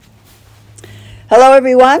Hello,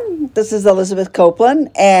 everyone. This is Elizabeth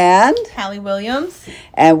Copeland and Hallie Williams.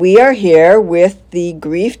 And we are here with the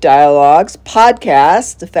Grief Dialogues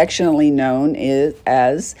podcast, affectionately known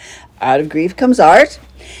as Out of Grief Comes Art.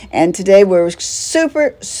 And today we're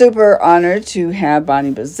super honored to have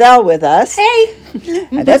Bonnie Bazell with us. Hey!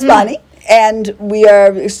 And that's Bonnie. And we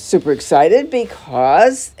are super excited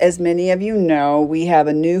because, as many of you know, we have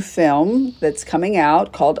a new film that's coming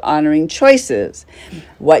out called Honoring Choices.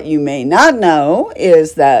 What you may not know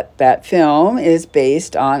is that that film is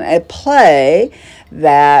based on a play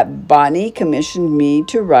that Bonnie commissioned me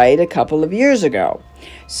to write a couple of years ago.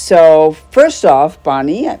 So, first off,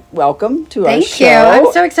 Bonnie, welcome to our show. Thank you.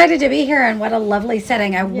 I'm so excited to be here, and what a lovely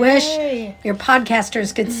setting. I wish your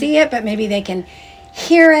podcasters could see it, but maybe they can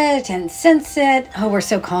hear it and sense it. Oh, we're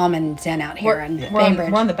so calm and zen out here in Bainbridge.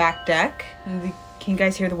 We're on the back deck. Can you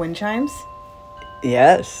guys hear the wind chimes?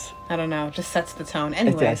 Yes. I don't know. Just sets the tone.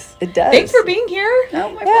 Anyways. It does. Thanks for being here.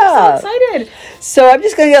 Oh, my God. I'm so excited. So I'm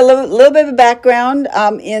just going to get a little bit of a background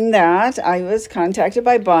in that. I was contacted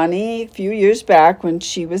by Bonnie a few years back when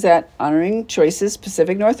she was at Honoring Choices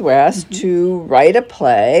Pacific Northwest to write a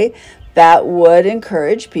play that would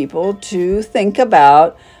encourage people to think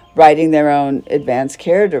about writing their own advanced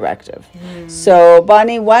care directive. So,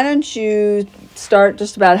 Bonnie, why don't you start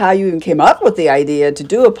just about how you even came up with the idea to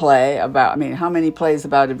do a play about, how many plays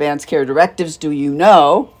about advanced care directives do you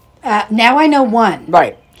know? Now I know one.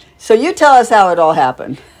 Right. So you tell us how it all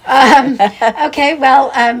happened. Okay,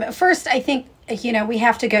 well, first I think, we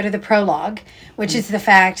have to go to the prologue, which is the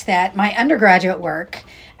fact that my undergraduate work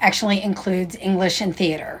actually includes English and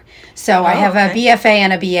theater. So I have a BFA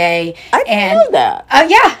and a BA. I didn't know that.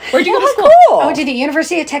 Yeah. Where'd you go to school? Cool. I went to the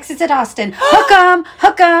University of Texas at Austin. Hook 'em.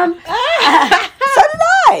 So did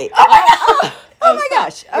I. Oh my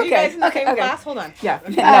gosh. Were Okay. you guys in the same Okay. class? Hold on. Yeah.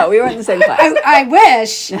 No, we weren't in the same class. I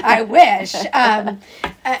wish.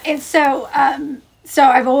 And so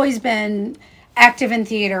I've always been active in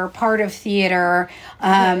theater, part of theater.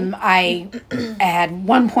 I at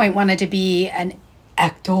one point wanted to be an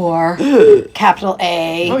actor, capital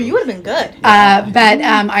A. Oh, you would have been good. But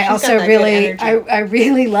I also got that really, good energy. I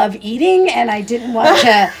really love eating, and I didn't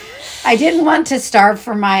want to starve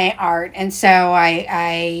for my art, and so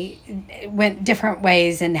I went different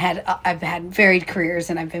ways and I've had varied careers,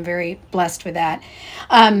 and I've been very blessed with that.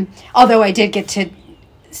 Although I did get to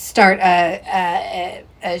start a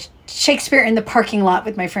Shakespeare in the parking lot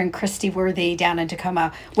with my friend Christy Worthy down in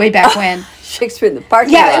Tacoma way back when. Shakespeare in the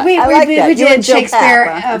parking lot. Yeah, we You did and Joe Shakespeare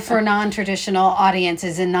Papp. for non-traditional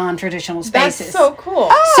audiences in non-traditional spaces. That's so cool.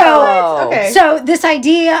 So, okay. so this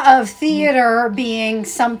idea of theater being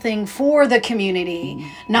something for the community,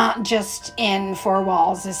 not just in four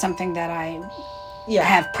walls, is something that I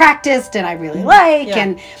have practiced and I really like.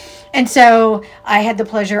 Yeah. And so I had the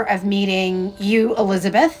pleasure of meeting you,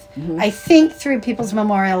 Elizabeth, I think through People's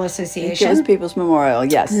Memorial Association. It was People's Memorial,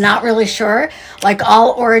 yes. Not really sure. Like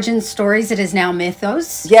all origin stories, it is now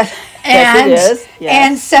mythos. Yes, yes it is.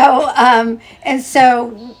 Yes. And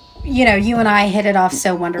so, you and I hit it off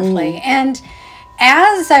so wonderfully. And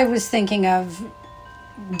as I was thinking of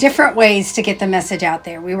different ways to get the message out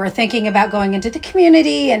there, we were thinking about going into the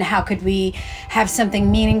community and how could we have something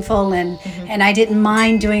meaningful, and I didn't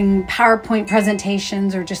mind doing PowerPoint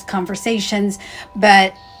presentations or just conversations,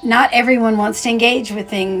 but not everyone wants to engage with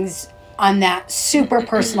things on that super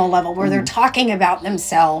personal level where they're talking about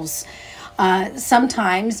themselves.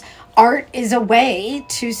 Sometimes art is a way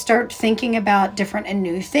to start thinking about different and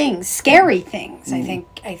new things, scary things. I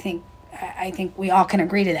think we all can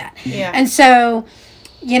agree to that. Yeah. And so,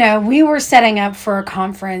 we were setting up for a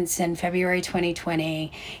conference in February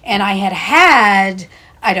 2020, and I had,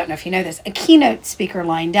 I don't know if you know this, a keynote speaker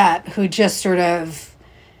lined up who just sort of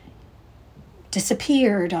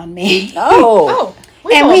disappeared on me. Oh.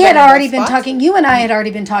 And we had already been talking, you and I had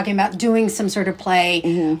already been talking about doing some sort of play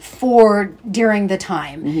during the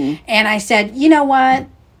time. And I said, you know what?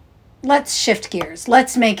 Let's shift gears.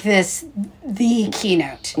 Let's make this the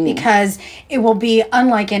keynote because it will be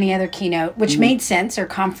unlike any other keynote, which made sense. Our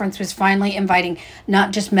conference was finally inviting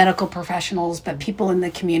not just medical professionals, but people in the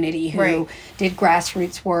community who did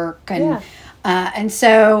grassroots work. And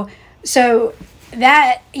so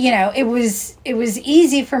that, it was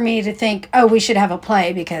easy for me to think, oh, we should have a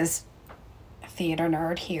play because theater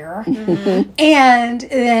nerd here. And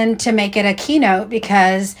then to make it a keynote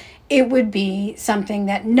because it would be something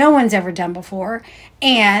that no one's ever done before,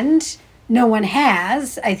 and no one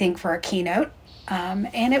has, I think, for a keynote.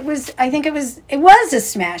 And it was a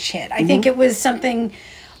smash hit. I think it was something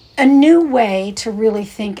a new way to really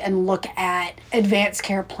think and look at advanced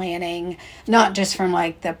care planning, not just from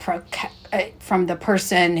like from the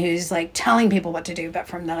person who's like telling people what to do, but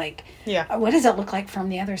from the like, what does it look like from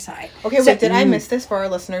the other side? Okay, wait, did I miss this for our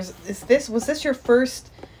listeners? Was this your first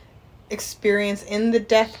experience in the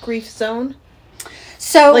death grief zone?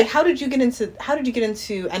 So, like, how did you get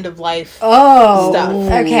into end of life stuff?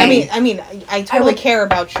 Okay. I mean, I totally care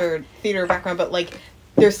about your theater background, but like,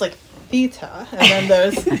 there's like theater, and then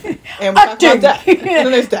there's and we talk about death, and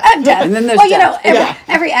then there's death, and then there's death. You know,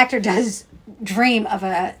 every actor does dream of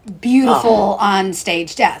a beautiful on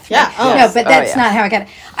stage death. Right? Yeah. Oh. No, but that's not how I got it.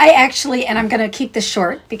 I actually, and I'm going to keep this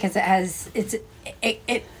short because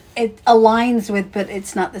it aligns with, but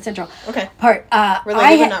it's not the central part.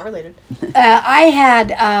 Related but not related. I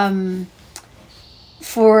had,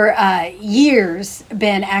 for years,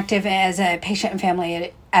 been active as a patient and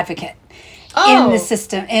family advocate in the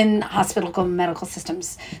system, in hospital medical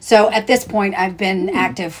systems. So at this point, I've been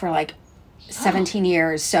active for like 17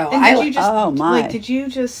 years. So did you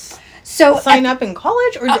just sign up in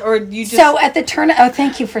college, or you just? So at the turn,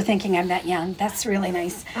 thank you for thinking I'm that young. That's really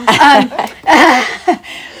nice.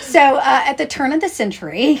 So at the turn of the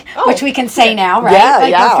century, which we can say now,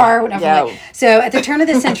 right? So at the turn of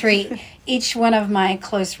the century, each one of my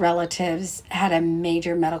close relatives had a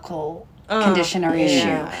major medical condition or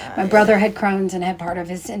issue. My brother had Crohn's and had part of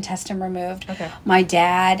his intestine removed. Okay. My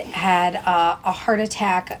dad had a heart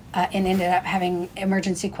attack and ended up having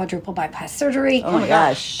emergency quadruple bypass surgery. Oh my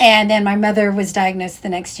gosh. And then my mother was diagnosed the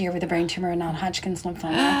next year with a brain tumor and non-Hodgkin's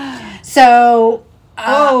lymphoma. So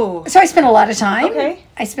I spent a lot of time. Okay.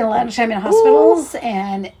 I spent a lot of time in hospitals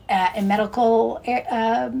and in medical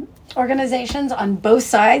organizations on both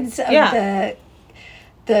sides of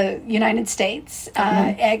the United States.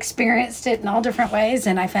 I experienced it in all different ways,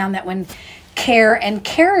 and I found that when care and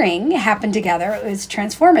caring happened together, it was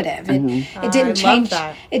transformative. It didn't change.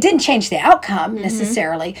 It didn't change the outcome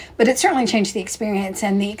necessarily, but it certainly changed the experience.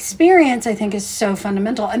 And the experience, I think, is so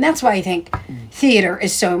fundamental, and that's why I think theater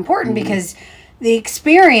is so important because the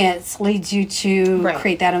experience leads you to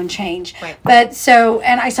create that own change. Right. But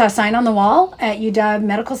and I saw a sign on the wall at UW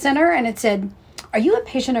Medical Center, and it said, "Are you a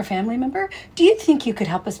patient or family member? Do you think you could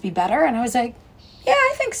help us be better?" And I was like, "Yeah,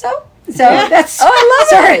 I think so." So that's I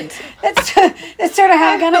love it. That's sort of how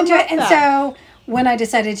I got into it. And so when I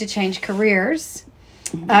decided to change careers,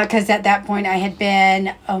 because at that point I had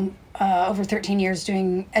been over 13 years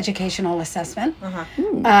doing educational assessment,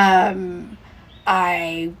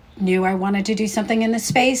 I knew I wanted to do something in the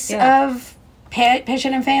space of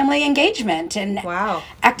patient and family engagement and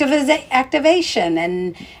activation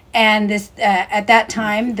and this at that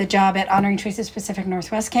time the job at Honoring Choices Pacific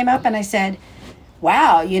Northwest came up, and I said,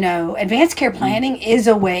 wow, advanced care planning is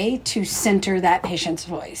a way to center that patient's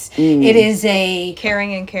voice. It is a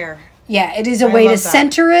caring and care. Yeah, it is a way to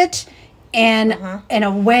center it and in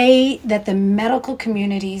a way that the medical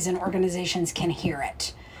communities and organizations can hear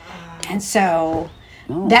it. And so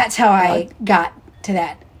that's how I got to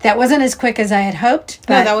that. That wasn't as quick as I had hoped.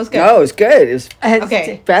 But no, that was good. No, it was good. It was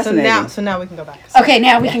fascinating. So now we can go back. Okay,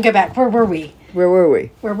 now we can go back. Where were we?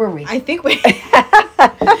 I think we...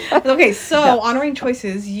 Okay, so Honoring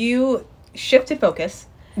Choices, you shifted focus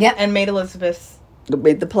and made Elizabeth...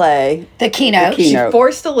 Made the play. The keynote. She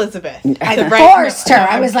forced Elizabeth. I forced her.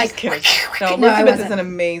 I was like... kidding. No, Elizabeth is an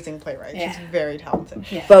amazing playwright. Yeah. She's very talented.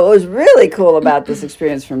 Yeah. But what was really cool about this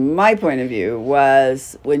experience from my point of view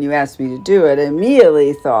was when you asked me to do it, I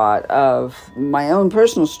immediately thought of my own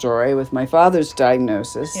personal story with my father's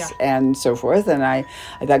diagnosis and so forth. And I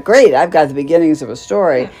thought, great, I've got the beginnings of a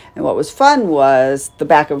story. Yeah. And what was fun was the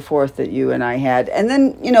back and forth that you and I had. And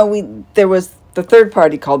then, there was the third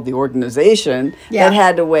party called the organization that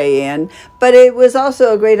had to weigh in. But it was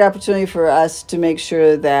also a great opportunity for us to make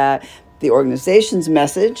sure that the organization's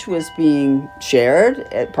message was being shared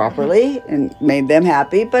properly and made them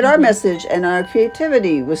happy, but our message and our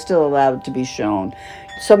creativity was still allowed to be shown.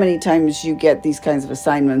 So many times you get these kinds of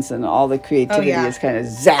assignments and all the creativity is kind of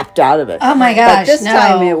zapped out of it. Oh my gosh! But this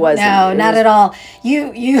time it wasn't. No, not at all.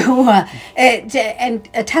 And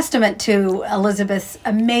a testament to Elizabeth's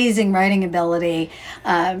amazing writing ability.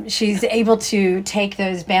 She's able to take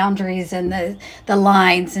those boundaries and the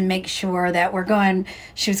lines and make sure that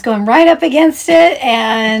she was going right up against it,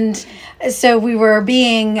 and so we were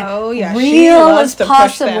being real as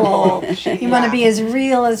possible. You want to be as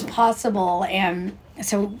real as possible, and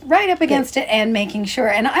so right up against it and making sure.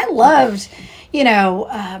 And I loved,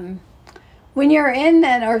 when you're in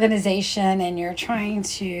an organization and you're trying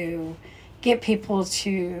to get people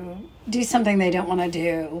to do something they don't want to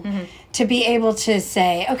do, to be able to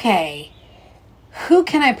say, okay, who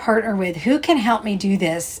can I partner with? Who can help me do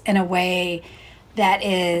this in a way that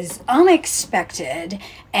is unexpected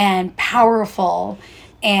and powerful?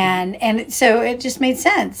 And so it just made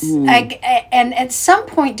sense. And at some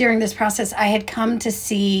point during this process, I had come to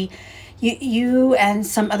see you and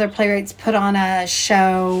some other playwrights put on a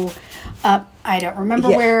show up. I don't remember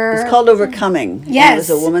where. It's called Overcoming. Yes.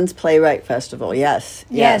 It was a women's playwright festival. Yes.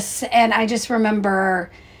 And I just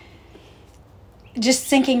remember just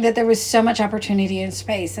thinking that there was so much opportunity in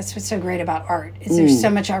space. That's what's so great about art, is there's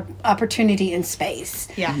so much opportunity in space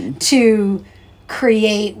to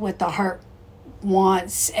create what the heart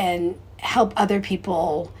wants and help other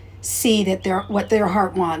people see that what their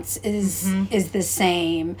heart wants is the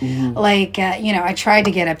same. Like, I tried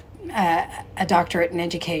to get a doctorate in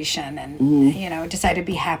education and, decided to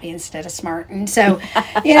be happy instead of smart. And so,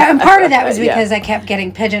 and part of that was because I kept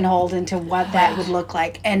getting pigeonholed into what that would look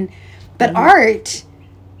like. But art,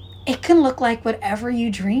 it can look like whatever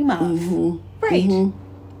you dream of. Right.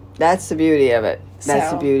 That's the beauty of it.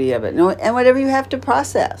 That's the beauty of it. And whatever you have to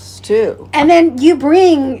process, too. And then you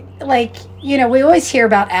bring, we always hear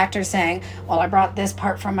about actors saying, well, I brought this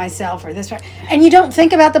part from myself or this part. And you don't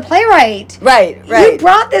think about the playwright. Right. You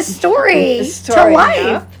brought this story to life.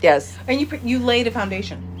 Yeah. Yes. And you laid a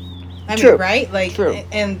foundation. True. Right? True.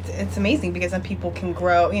 And it's amazing because then people can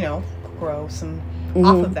grow some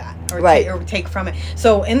off of that or take from it.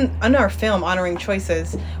 So in our film Honoring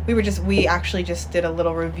Choices, we actually just did a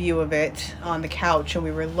little review of it on the couch, and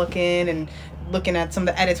we were looking at some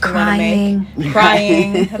of the edits we want to make,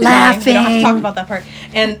 crying, laughing. We don't have to talk about that part.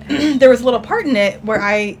 And there was a little part in it where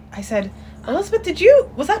I said, Elizabeth,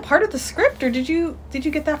 was that part of the script, or did you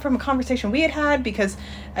get that from a conversation we had? Because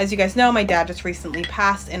as you guys know, my dad just recently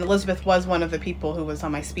passed, and Elizabeth was one of the people who was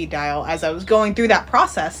on my speed dial as I was going through that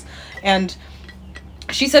process. And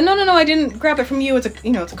she said, no, I didn't grab it from you. It's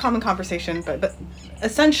a common conversation, but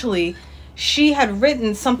essentially she had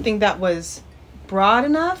written something that was broad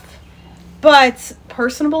enough, but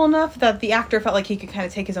personable enough that the actor felt like he could kind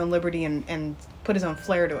of take his own liberty and put his own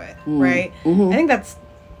flair to it. Right. I think that's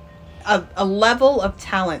a level of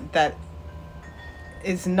talent that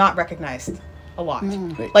is not recognized a lot.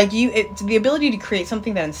 Like the ability to create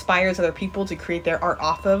something that inspires other people to create their art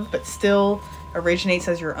off of, but still originates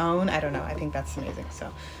as your own. I don't know. I think that's amazing. So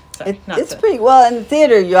it's pretty well in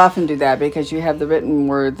theater. You often do that because you have the written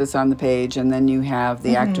word that's on the page, and then you have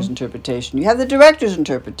the actor's interpretation. You have the director's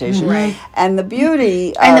interpretation, right? And the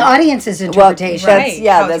beauty and the audience's interpretation.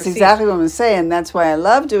 That's exactly what I'm saying. That's why I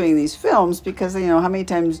love doing these films, because how many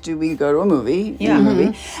times do we go to a movie,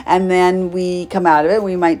 and then we come out of it.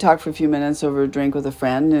 We might talk for a few minutes over a drink with a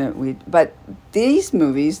friend, but these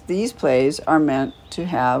movies, these plays are meant to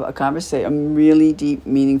have a conversation, a really deep,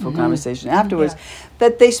 meaningful conversation afterwards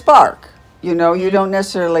that they spark. You don't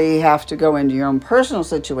necessarily have to go into your own personal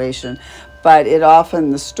situation, but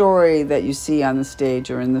the story that you see on the stage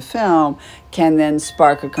or in the film can then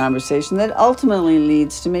spark a conversation that ultimately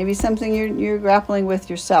leads to maybe something you're grappling with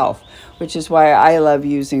yourself, which is why I love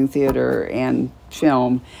using theater and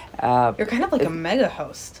film. You're kind of like a mega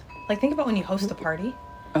host. Like, think about when you host a party.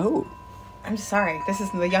 Oh. I'm sorry. This is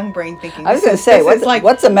the young brain thinking. I was going to say,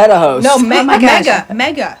 what's a meta host? No, mega.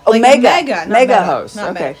 Oh, like mega host.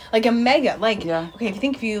 Okay. Like a mega. Okay,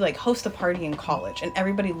 if you host a party in college and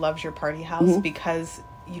everybody loves your party house because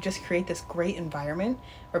you just create this great environment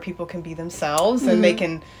where people can be themselves and they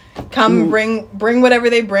can come bring whatever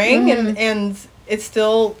they bring and it's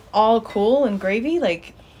still all cool and gravy,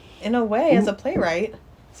 like, in a way, as a playwright.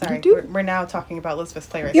 Sorry, we're now talking about Elizabeth's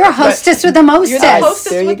playwright. You're a hostess with a mostess. You're the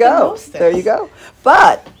hostess there you with go. the mostess. There you go.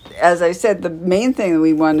 But as I said, the main thing that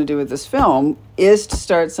we want to do with this film is to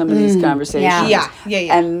start some of these conversations. Yeah.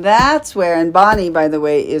 And that's where, and Bonnie, by the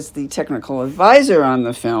way, is the technical advisor on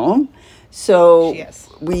the film. So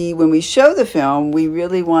when we show the film, we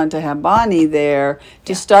really want to have Bonnie there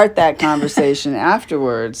to start that conversation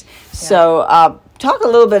afterwards. So talk a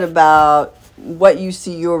little bit about what you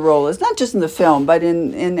see your role is, not just in the film, but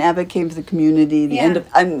in advocating for the community, the end of,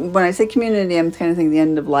 when I say community, I'm kind of thinking the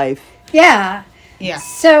end of life. Yeah.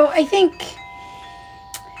 So I think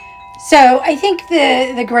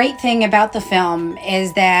the great thing about the film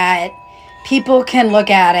is that people can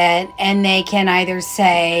look at it and they can either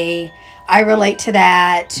say, I relate to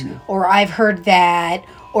that, or I've heard that,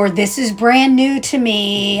 or this is brand new to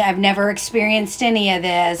me, I've never experienced any of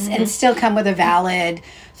this, and still come with a valid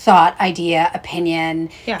thought, idea, opinion,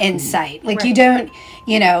 insight. Like you don't,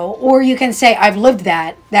 or you can say, I've lived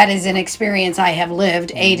that. That is an experience I have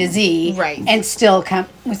lived, A to Z, and still come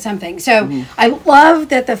with something. So I love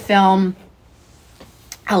that the film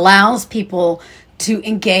allows people to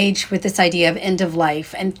engage with this idea of end of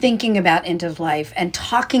life and thinking about end of life and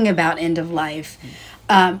talking about end of life,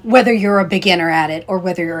 whether you're a beginner at it or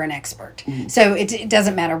whether you're an expert. So it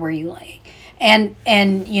doesn't matter where you lay. And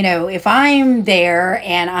if I'm there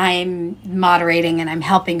and I'm moderating and I'm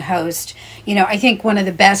helping host, I think one of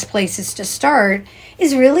the best places to start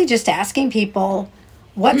is really just asking people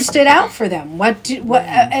what stood out for them. What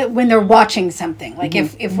when they're watching something, like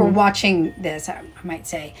if we're watching this, I might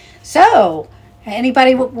say, so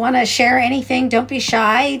anybody want to share anything? Don't be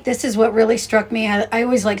shy. This is what really struck me. I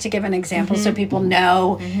always like to give an example so people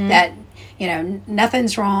know that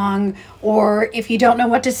nothing's wrong. Or if you don't know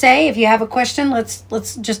what to say, if you have a question,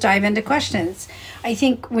 let's just dive into questions. I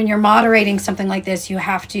think when you're moderating something like this, you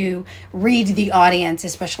have to read the audience,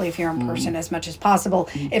 especially if you're in person, as much as possible.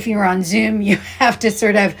 If you're on Zoom, you have to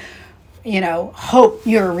sort of hope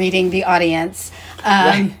you're reading the audience,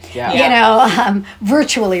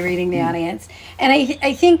 virtually reading the audience. And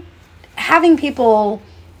I think having people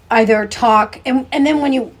either talk, and then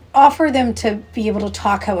when you offer them to be able to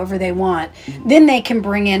talk however they want, then they can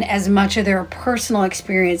bring in as much of their personal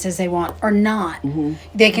experience as they want or not.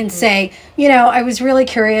 They can say, I was really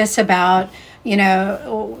curious about,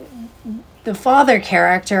 the father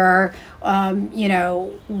character,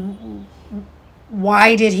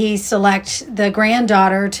 why did he select the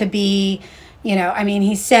granddaughter to be,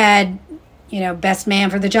 he said, best man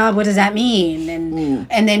for the job. What does that mean?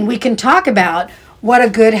 And then we can talk about what a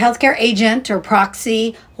good healthcare agent or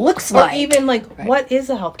proxy looks like. Or even what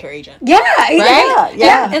is a healthcare agent? Yeah, right?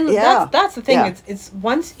 Yeah. And that's the thing. Yeah. It's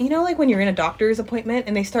once, when you're in a doctor's appointment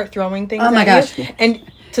and they start throwing things at gosh. you. And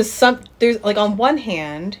there's on one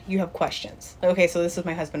hand, you have questions. Okay, so this is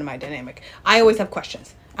my husband and my dynamic. I always have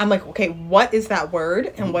questions. I'm like, okay, what is that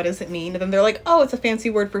word and what does it mean? And then they're like, oh, it's a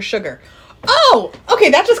fancy word for sugar. Oh, okay,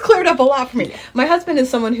 that just cleared up a lot for me. My husband is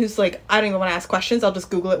someone who's like, I don't even want to ask questions. I'll just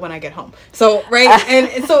Google it when I get home. So, right?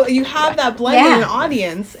 And so you have that blend in an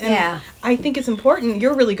audience. And I think it's important.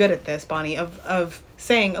 You're really good at this, Bonnie, of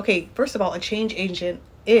saying, okay, first of all, a change agent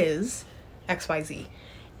is XYZ.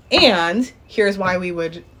 And here's why we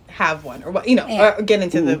would have one. Or, or get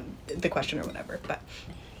into the question or whatever. But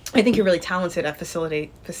I think you're really talented at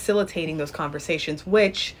facilitating those conversations,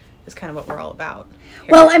 which is kind of what we're all about.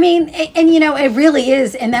 Well, it really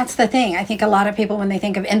is, and that's the thing. I think a lot of people, when they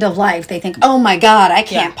think of end of life, they think, "Oh my God, I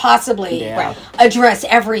can't possibly address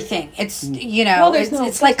everything." It's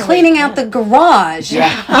it's like cleaning out the garage.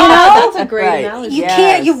 Yeah. That's a great analogy. You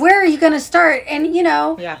can't. Where are you going to start? And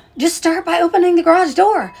just start by opening the garage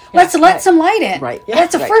door. Let's let some light in. Right. Yeah.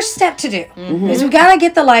 That's the first step to do. Is we got to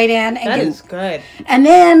get the light in. And that is good. And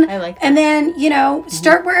then I like that. And then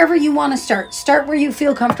start wherever you want to start. Start where you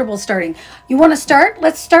feel comfortable starting. You want to start?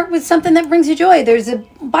 Let's start with something that brings you joy. There's a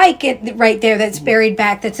bike right there that's buried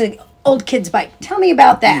back. That's an old kid's bike. Tell me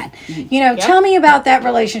about that. Tell me about that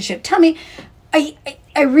relationship. Tell me. I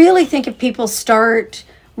really think if people start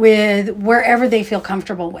with wherever they feel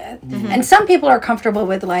comfortable with, and some people are comfortable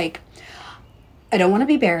with I don't want to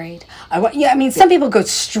be buried. Some people go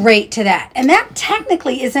straight to that. And that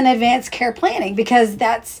technically isn't advanced care planning because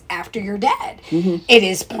that's after you're dead. It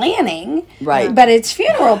is planning, right? But it's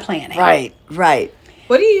funeral planning. Right.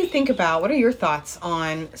 What do you think about, what are your thoughts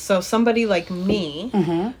on, somebody like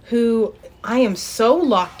me, who I am so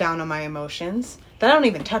locked down on my emotions that I don't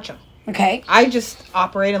even touch them. Okay. I just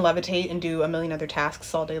operate and levitate and do a million other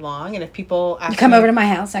tasks all day long. And if people ask come over to my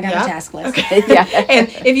house, I got a task list. Okay. And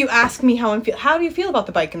if you ask me how do you feel about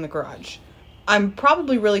the bike in the garage? I'm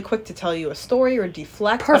probably really quick to tell you a story or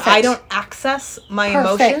deflect. Perfect. But I don't access my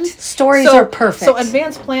emotions. Stories are perfect. So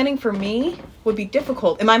advanced planning for me would be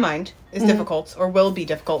difficult, in my mind, is difficult, or will be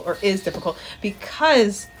difficult, or is difficult,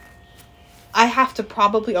 because I have to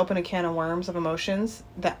probably open a can of worms of emotions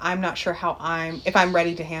that I'm not sure if I'm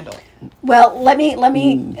ready to handle. Well, let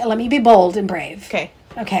me be bold and brave.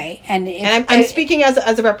 Okay. And I'm speaking as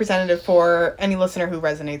a representative for any listener who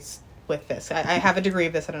resonates with this. I have a degree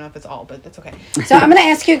of this. I don't know if it's all, but that's okay. So I'm going to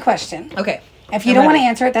ask you a question. Okay. If you don't want to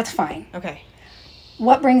answer it, that's fine. Okay.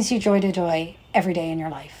 What brings you joy every day in your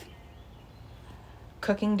life?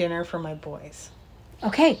 Cooking dinner for my boys.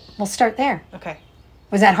 Okay, we'll start there. Okay.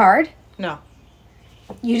 Was that hard? No.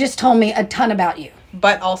 You just told me a ton about you.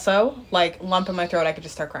 But also, lump in my throat, I could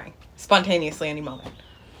just start crying spontaneously any moment.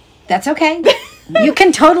 That's okay. You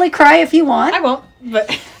can totally cry if you want. I won't, but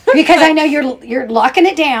because I know you're locking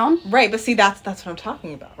it down. Right, but see, that's what I'm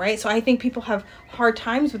talking about, right? So I think people have hard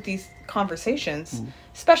times with these conversations,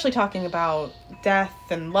 especially talking about death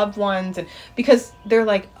and loved ones, and because they're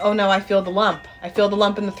like, oh no, I feel the lump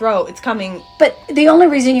in the throat, it's coming. But the only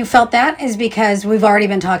reason you felt that is because we've already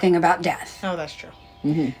been talking about death. Oh, that's true.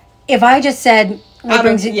 If I just said, What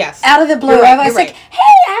brings you yes. out of the blue? You're right, I was you're like, right. hey,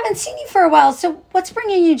 I haven't seen you for a while. So what's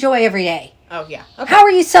bringing you joy every day? Oh, yeah. Okay. How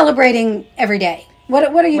are you celebrating every day? What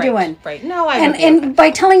are you doing? Right. No, I And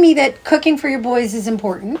by telling me that cooking for your boys is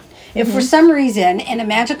important, if for some reason in a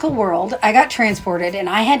magical world I got transported and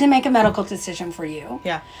I had to make a medical decision for you,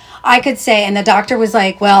 Yeah. I could say, and the doctor was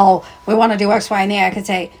like, well, we want to do X, Y, and Z. I could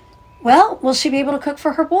say, well, will she be able to cook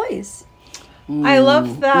for her boys? I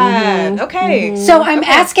love that. Okay. So I'm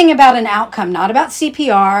asking about an outcome, not about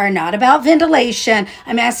CPR, not about ventilation.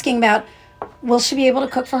 I'm asking about, will she be able to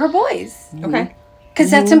cook for her boys? Okay. Because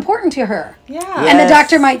that's important to her. Yeah. And the Yes.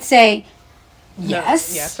 doctor might say,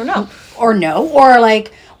 yes. Yes or no. Or no. Or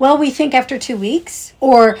like, well, we think after 2 weeks.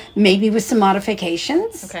 Or maybe with some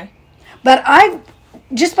modifications. Okay. But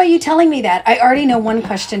just by you telling me that, I already know one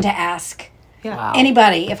question to ask Yeah. Wow.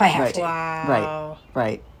 anybody if I have Right. to. Wow.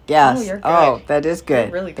 Right. Yes. Oh, you're good. Oh, that is good.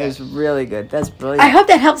 You're really good. That's really good. That's brilliant. I hope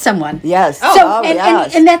that helps someone. Yes. Oh, So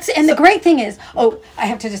yes. and the great thing is, I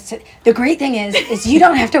have to just say, the great thing is you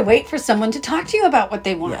don't have to wait for someone to talk to you about what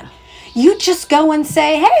they want. Yeah. You just go and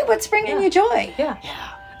say, hey, what's bringing you joy? Yeah.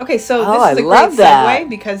 Okay, so Oh, this is I a love great that. segue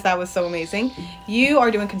because that was so amazing. You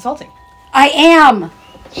are doing consulting. I am.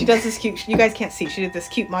 She does this cute. You guys can't see. She did this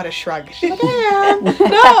cute, modest shrug. She's like, "I am." No.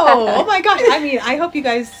 Oh my god. I mean, I hope you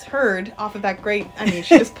guys heard off of that great. I mean,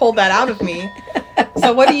 she just pulled that out of me.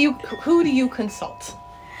 So, who do you consult?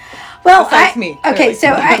 Well, Besides me, okay, clearly.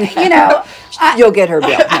 so You'll get her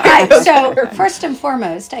bill. so first and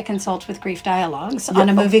foremost, I consult with Grief Dialogues on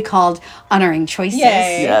a movie called Honoring Choices.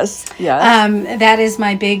 Yay. Yes. Yes. That is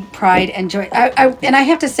my big pride and joy. And I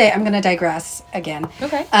have to say, I'm going to digress again.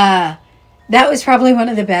 Okay. That was probably one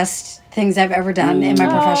of the best things I've ever done in my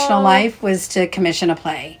professional life was to commission a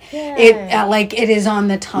play. It is on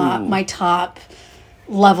the top, my top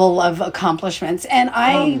level of accomplishments. And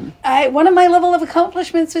I one of my level of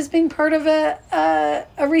accomplishments was being part of a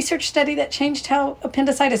research study that changed how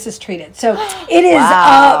appendicitis is treated. So it is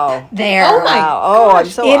Wow. up there. Oh my Wow. Oh, I'm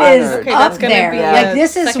so It is honored. Okay, that's up gonna there. be Like a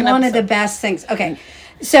this is second one of the episode. best things. Okay.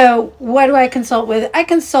 So what do I consult with? I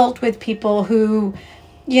consult with people who,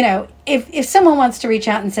 if someone wants to reach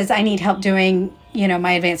out and says, I need help doing,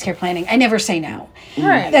 my advanced care planning, I never say no.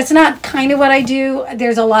 Right. That's not kind of what I do.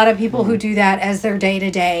 There's a lot of people who do that as their day to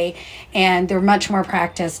day, and they're much more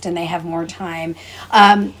practiced and they have more time.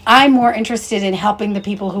 I'm more interested in helping the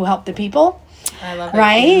people who help the people. I love it.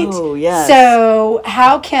 Right? Oh, yes. So,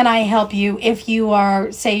 how can I help you if you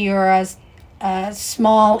are, say, you're a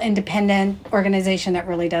small independent organization that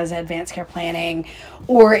really does advanced care planning,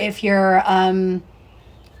 or if you're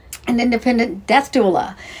an independent death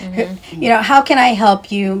doula? How can I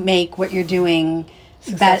help you make what you're doing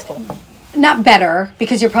Successful. not better,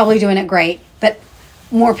 because you're probably doing it great, but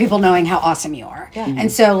more people knowing how awesome you are. Yeah.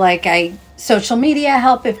 And so social media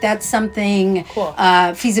help if that's something. Cool.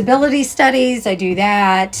 Feasibility studies, I do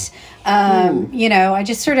that. I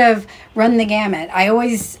just sort of run the gamut. I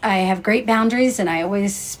have great boundaries and I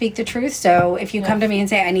always speak the truth. So if you come to me and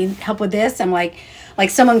say, I need help with this, I'm like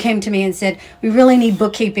someone came to me and said, we really need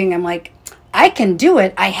bookkeeping. I'm like, I can do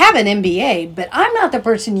it. I have an MBA, but I'm not the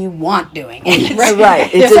person you want doing it.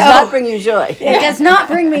 Right. It does not bring you joy. It does not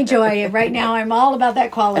bring me joy. Right now, I'm all about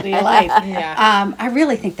that quality of life. Yeah. I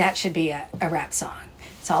really think that should be a rap song.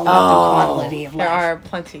 It's all about the quality of There life. are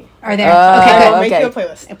plenty. Are there? Oh, Okay, good. I'll make okay. you a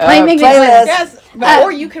playlist. Play me playlist. Yes, but,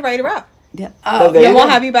 or you could write a rap. Yeah. Oh, there And you we'll go.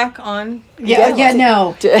 have you back on.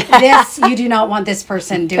 No. This, you do not want this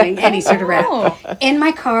person doing any sort of rap. Oh. In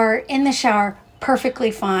my car, in the shower,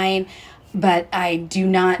 perfectly fine. But I do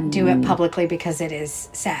not do it publicly because it is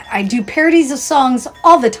sad. I do parodies of songs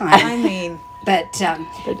all the I time. mean, But,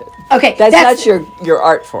 okay. That's not your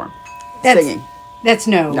art form. Singing. That's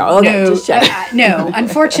no. No, okay, just check. No,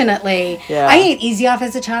 unfortunately. Yeah. I ate Easy Off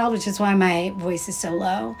as a child, which is why my voice is so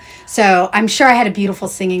low. So I'm sure I had a beautiful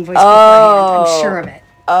singing voice beforehand. I'm sure of it.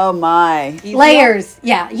 Oh my. Layers.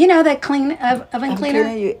 Yeah. You know that oven cleaner?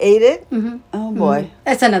 You ate it? Mm-hmm. Oh boy.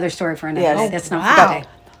 That's another story for another Yes. day. That's not Wow. for today.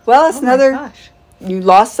 Well, it's oh my another. gosh. You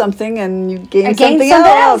lost something and you gained, I gained something,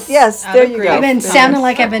 something else. else. Yes, I there you agree. go. I've been There- sounding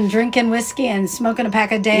like I've been drinking whiskey and smoking a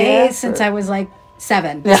pack a day Yeah, since for- I was like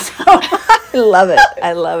 7. I love it.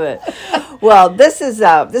 I love it. Well, this is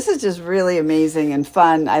just really amazing and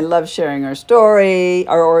fun. I love sharing our story,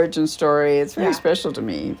 our origin story. It's very special to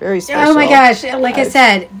me. Very special. Oh my gosh. Like I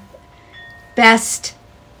said, best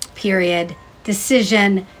period,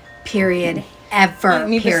 decision period, ever. I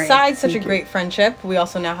mean, period. besides such a great friendship, we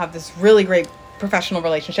also now have this really great professional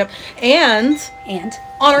relationship and And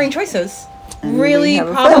honoring choices. And Really, we have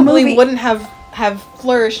a probably movie. wouldn't have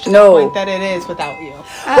flourished to No. the point that it is without you.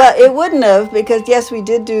 Well, it wouldn't have, because yes, we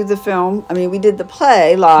did do the film. I mean, we did the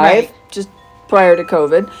play live, Right. just prior to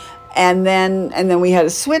COVID. And then we had to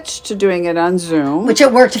switch to doing it on Zoom. Which it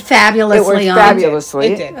worked fabulously on. Fabulously.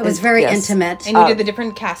 It did. It was very Yes. intimate. And you did the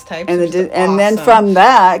different cast types. And, which is and then awesome. from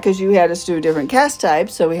that, because you had us do different cast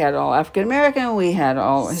types, so we had all African American, we had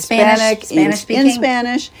all Hispanic, Spanish in speaking.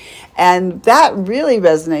 Spanish, and that really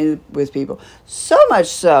resonated with people. So much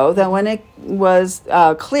so that when it was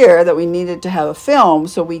clear that we needed to have a film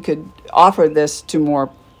so we could offer this to more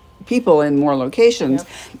people in more locations,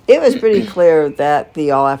 it was pretty clear that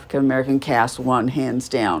the all African American cast won hands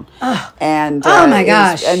down. And Oh my it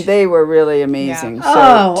was- gosh. and they were really amazing. Yeah.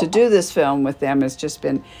 So Oh. to do this film with them has just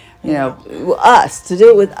been, us, to do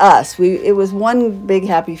it with us. It was one big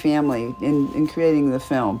happy family in creating the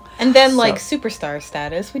film. And then, So- like, superstar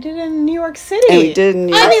status, we did it in New York City. And we did in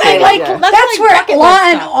New I York mean, City, like, yeah. that's That's like where bucket Law list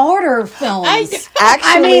and stuff. Order films.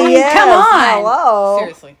 Actually, I mean, yes, come on. Hello.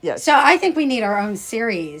 Seriously. Yes. So I think we need our own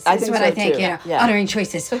series. I Is think what so, I think. too. Yeah. Yeah. Honoring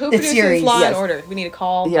Choices. So who the produces series. Law Yes. and Order? We need to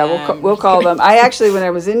call Yeah, them. we'll call them. I actually, when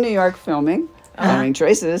I was in New York filming, Honoring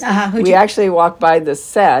Choices, Who'd we you- actually walked by the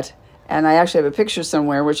set, and I actually have a picture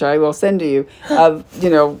somewhere, which I will send to you, of,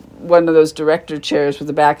 one of those director chairs with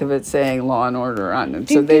the back of it saying Law and Order on it.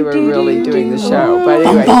 So they were really doing the show. But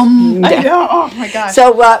anyway. I know. Oh my gosh.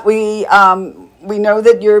 So we know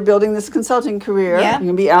that you're building this consulting career. Yeah. You're going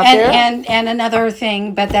to be out and, there. And another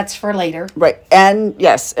thing, but that's for later. Right, and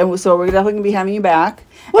yes, and so we're definitely going to be having you back.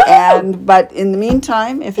 But in the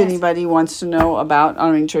meantime, if anybody wants to know about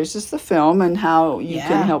Honoring Choices, the film, and how you Yeah.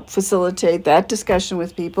 can help facilitate that discussion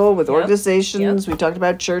with people, with organizations, we talked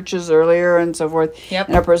about churches earlier and so forth Yep.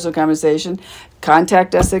 in our personal conversation,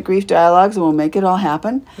 contact us at Grief Dialogues and we'll make it all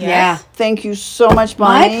happen. Yeah. Thank you so much,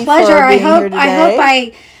 Bonnie. My pleasure. For I being here today. hope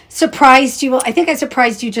I surprised you. I think I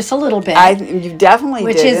surprised you just a little bit. You definitely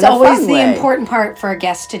which did. is in a always fun the way. important part for a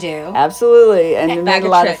guest to do. Absolutely, and it Bag made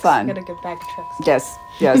a lot tricks. of fun. Got a good bag of tricks.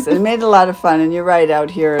 Yes, it made a lot of fun, and you're right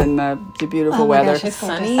out here in the beautiful Oh my weather. gosh, It's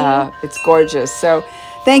sunny. It's gorgeous. So,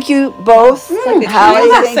 thank you both, Like the Hallie.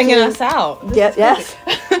 trees are Thank singing you. us out. This is Yes.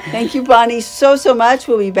 Thank you, Bonnie, so much.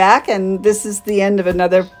 We'll be back, and this is the end of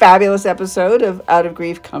another fabulous episode of Out of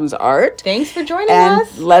Grief Comes Art. Thanks for joining And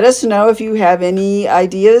us. let us know if you have any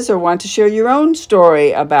ideas or want to share your own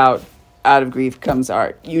story about Out of Grief Comes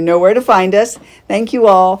Art. You know where to find us. Thank you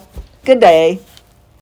all. Good day.